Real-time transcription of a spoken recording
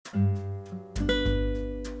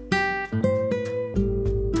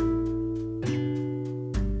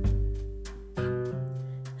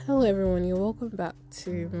welcome back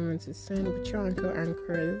to Moments of Sen with your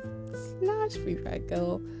anchor slash free fat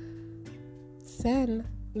girl, Sen.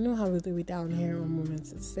 You know how we do it down here on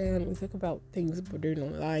Moments of Sen. We talk about things we're doing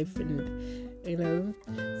in life and.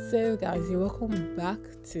 So guys, you're welcome back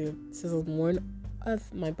to season 1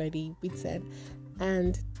 of My Body with Sen.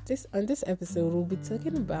 And on this episode, we'll be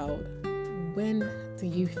talking about when do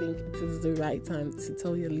you think it is the right time to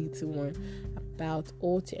tell your little one about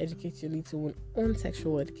or to educate your little one on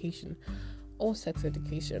sexual education or sex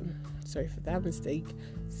education. Sorry for that mistake.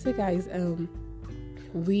 So guys,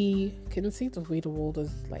 we can see the way the world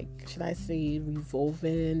is, like, should I say,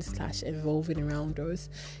 revolving / evolving around us.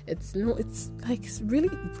 It's alarming,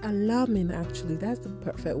 actually. That's the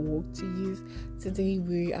perfect word to use. Today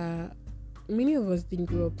many of us didn't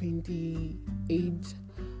grow up in the age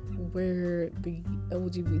where the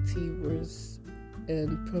LGBT was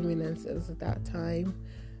prominent as at that time.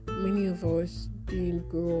 Many of us didn't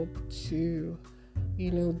grow up to,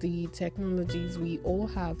 the technologies we all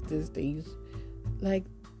have these days. Like,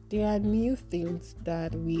 there are new things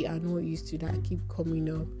that we are not used to that keep coming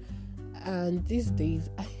up, and these days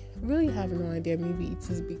I really have no idea. Maybe it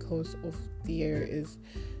is because of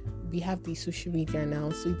we have the social media now,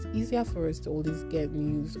 so it's easier for us to always get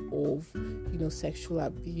news of sexual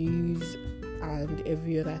abuse and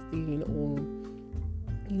every other thing. Or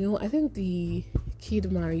I think the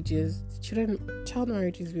child marriages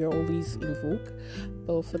were always in vogue,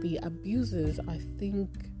 but for the abusers, I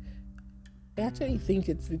actually think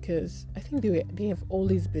it's because I think they have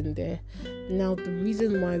always been there. Now, the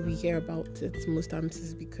reason why we hear about it most times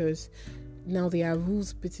is because now there are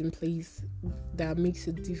rules put in place that makes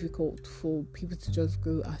it difficult for people to just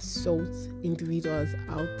go assault individuals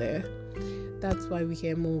out there. That's why we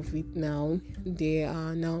hear more of it now. There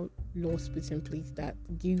are now laws put in place that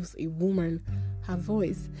gives a woman her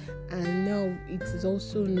voice, and now it is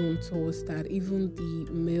also known to us that even the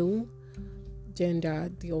male gender,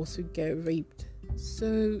 they also get raped.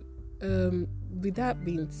 So with that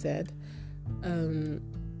being said,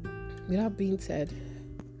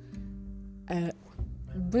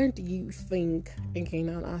 when do you think, again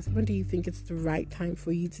I'll ask, when do you think it's the right time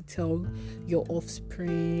for you to tell your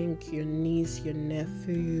offspring, your niece, your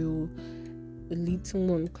nephew, a little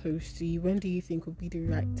one close to you, when do you think would be the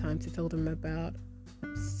right time to tell them about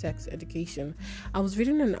sex education? I was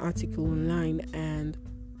reading an article online, and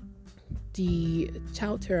the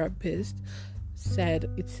child therapist said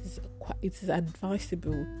it is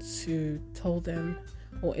advisable to tell them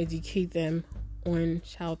or educate them on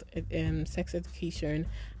child sex education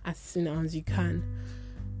as soon as you can.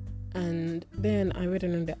 And then I read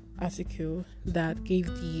another article that gave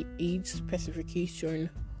the age specification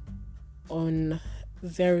on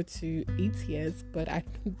 0 to 8 years, but I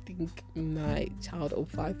don't think my child of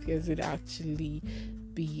 5 years would actually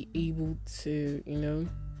be able to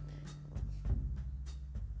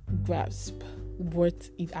grasp what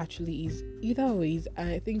it actually is. Either ways,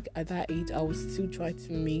 I think at that age I would still try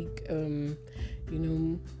to make the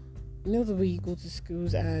way you go to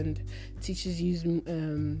schools and teachers use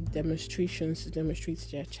demonstrations to demonstrate to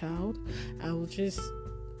their child. I will just,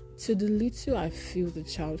 to the little I feel the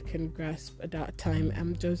child can grasp at that time,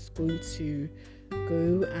 I'm just going to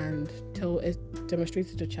go and demonstrate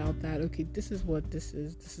to the child that, okay, this is what this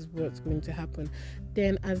is what's going to happen.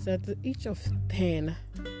 Then as at the age of 10,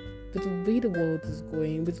 with the way the world is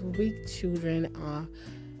going, with the way children are,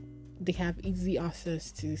 they have easy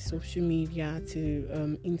access to social media,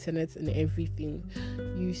 to internet and everything.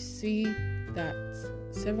 You see that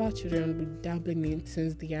several children will be dabbling in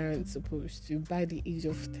things they aren't supposed to by the age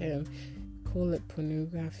of 10. Call it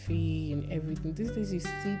pornography and everything. These days you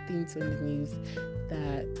see things on the news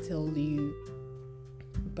that tell you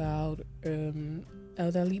about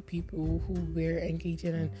elderly people who were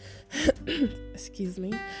engaging in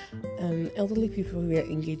elderly people who were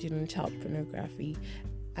engaging in child pornography,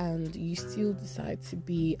 and you still decide to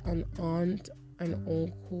be an aunt, an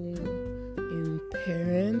uncle, and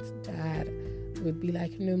parent that would be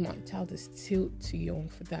like, no, my child is still too young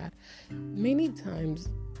for that. Many times,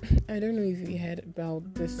 I don't know if you heard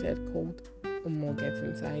about this set called Get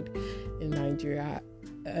Inside in Nigeria.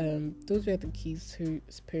 Those were the kids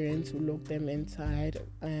whose parents would lock them inside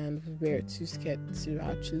and were too scared to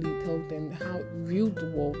actually tell them how real the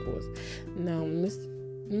world was. Now,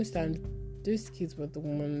 most times, those kids were the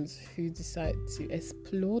ones who decided to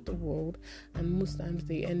explore the world, and most times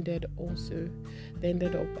they ended up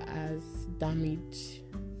as damaged.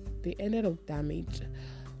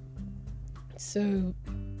 So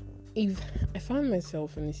if I find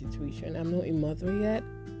myself in a situation, I'm not a mother yet,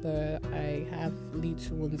 but I have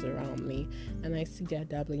little ones around me, and I see they're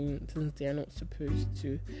dabbling in things they're not supposed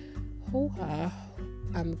to. Hoha,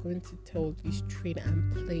 I'm going to tell you straight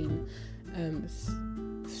and plain.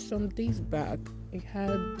 Some days back, I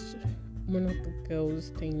had one of the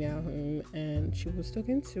girls staying at home, and she was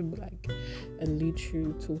talking to like a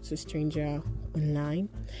literal total stranger online,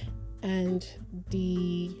 and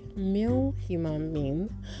the male human being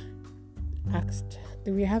asked,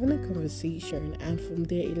 they were having a conversation, and from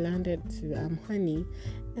there it landed to honey,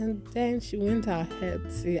 and then she went ahead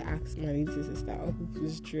to ask my little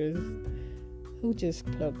sister who just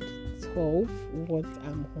clocked 12 what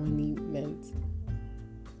honey meant.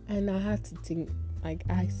 And I had to think, like,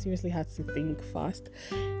 I seriously had to think fast.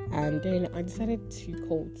 And then I decided to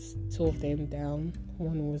call two of them down.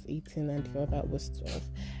 One was 18 and the other was 12.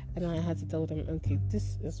 And I had to tell them, okay,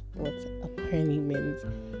 this is what honey means.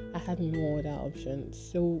 I had no other option.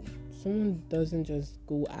 So someone doesn't just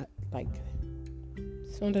go at, like,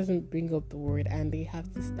 someone doesn't bring up the word, and they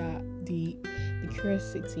have to start, the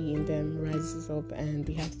curiosity in them rises up, and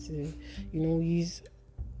they have to, use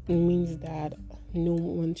means that no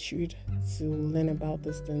one should, to learn about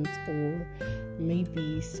this thing. Or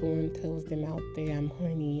maybe someone tells them out there, I'm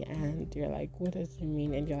honey, and they're like, what does it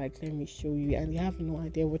mean? And you're like, let me show you, and they have no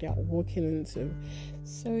idea what they're walking into.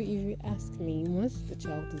 So if you ask me, once the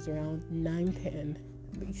child is around 9-10,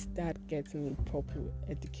 they start getting a proper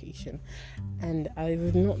education. And I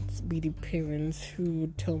would not be the parents who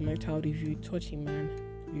would tell my child, if you touch a man,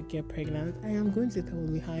 you get pregnant. I am going to tell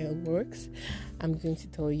you how it works. I'm going to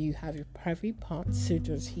tell you have your private part, so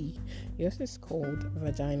does he. Yours is called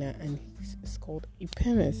vagina and his is called a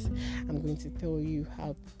penis. I'm going to tell you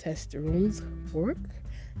how testosterone work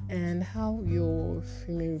and how your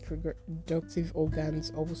female reproductive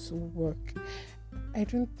organs also work. I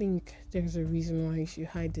don't think there's a reason why you should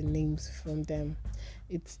hide the names from them.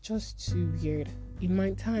 It's just too weird. In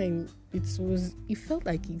my time, it felt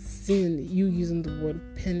like a sin, you using the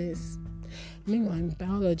word penis. Meanwhile, in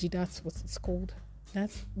biology, that's what it's called.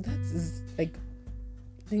 That is like,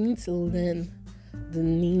 they need to learn the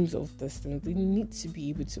names of this thing. They need to be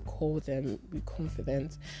able to call them with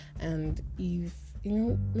confidence. And if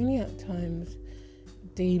many at times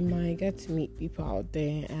they might get to meet people out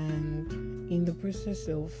there, and in the process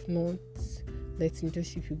of not letting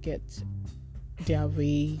those people get their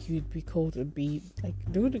way, you'd be called a baby, like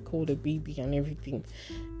they would be called a baby and everything,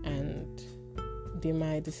 and they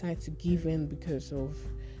might decide to give in because of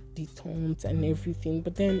the taunts and everything.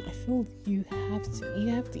 But then I feel you have to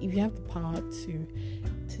if you have the power to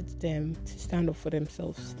teach them to stand up for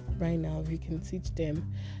themselves right now, if you can teach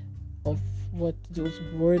them of what those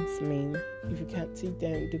words mean, if you can't teach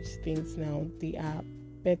them those things now, they are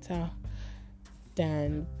better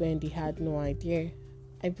than when they had no idea.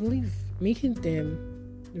 I believe removing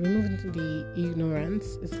the ignorance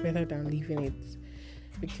is better than leaving it,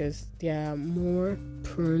 because they are more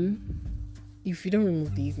prone. If you don't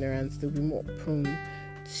remove the ignorance, they'll be more prone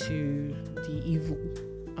to the evil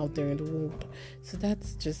out there in the world. So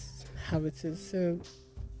that's just how it is. So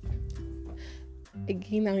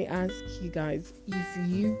again, I ask you guys, if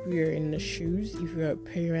you were in the shoes, if you're a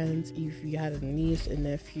parent, if you had a niece, a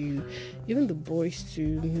nephew, even the boys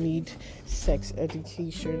too need sex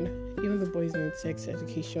education. Even the boys need sex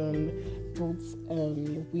education. Both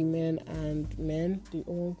women and men, they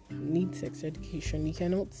all need sex education. You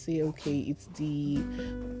cannot say, okay, it's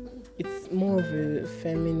more of a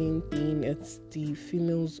feminine thing, it's the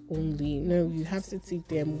females only. No, you have to teach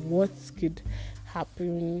them what could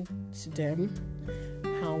happen to them,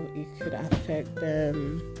 how it could affect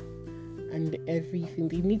them, and everything.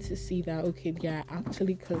 They need to see that, okay, there are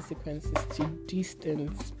actually consequences to these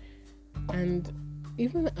things. And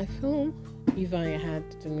even I feel if I had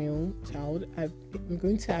the male child, I'm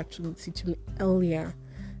going to actually teach him earlier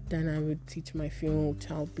than I would teach my female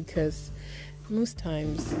child, because most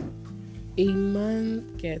times a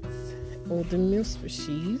man gets, or the male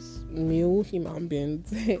species, male human beings,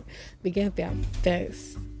 they get their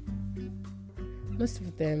first. Most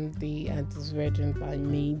of them, they are disvirgined by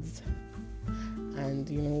maids and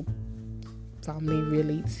family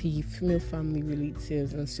relatives, female family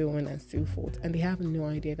relatives, and so on and so forth. And they have no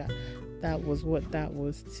idea that was what that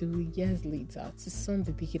was 2 years later. To some,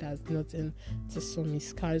 they pick it as nothing. To some, it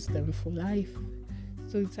scars them for life.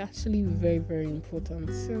 So it's actually very, very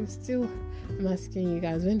important. So still, I'm asking you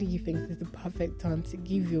guys, when do you think is the perfect time to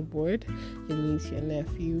give your board, your niece, your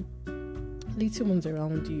nephew, little ones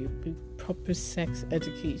around you, with proper sex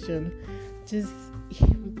education? Just,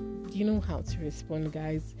 you know how to respond,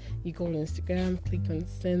 guys. You go on Instagram, click on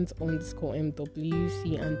send_MWC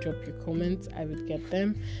and drop your comments. I would get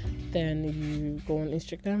them. Then you go on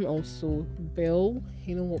Instagram, also Bill.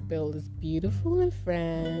 You know what Bill is beautiful in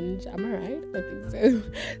French. Am I right? I think so.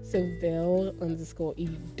 So Bill _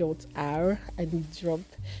 E.R, and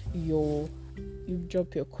you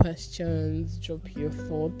drop your questions, drop your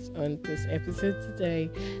thoughts on this episode today.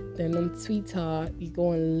 Then on Twitter, you go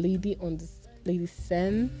on lady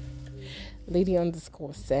 _sen.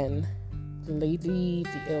 The lady,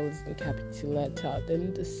 the L is in capital letter.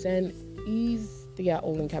 Then the sen they are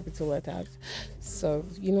all in capital letters. So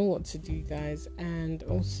you know what to do, guys. And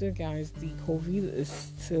also, guys, the COVID is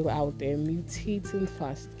still out there, mutating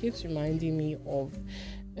fast. Keeps reminding me of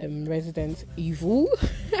Resident Evil.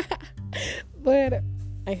 But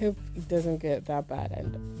I hope it doesn't get that bad,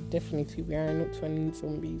 and definitely we are not turning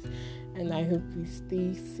zombies. And I hope we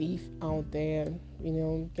stay safe out there,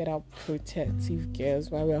 get our protective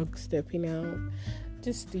gears while we're stepping out.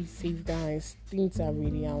 Just stay safe, guys. Things are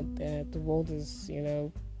really out there. The world is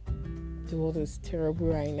terrible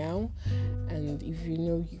right now, and if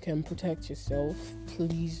you can protect yourself,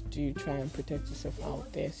 please do try and protect yourself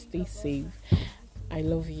out there. Stay safe. I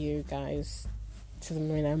love you guys. To the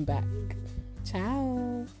moment I'm back. Ciao.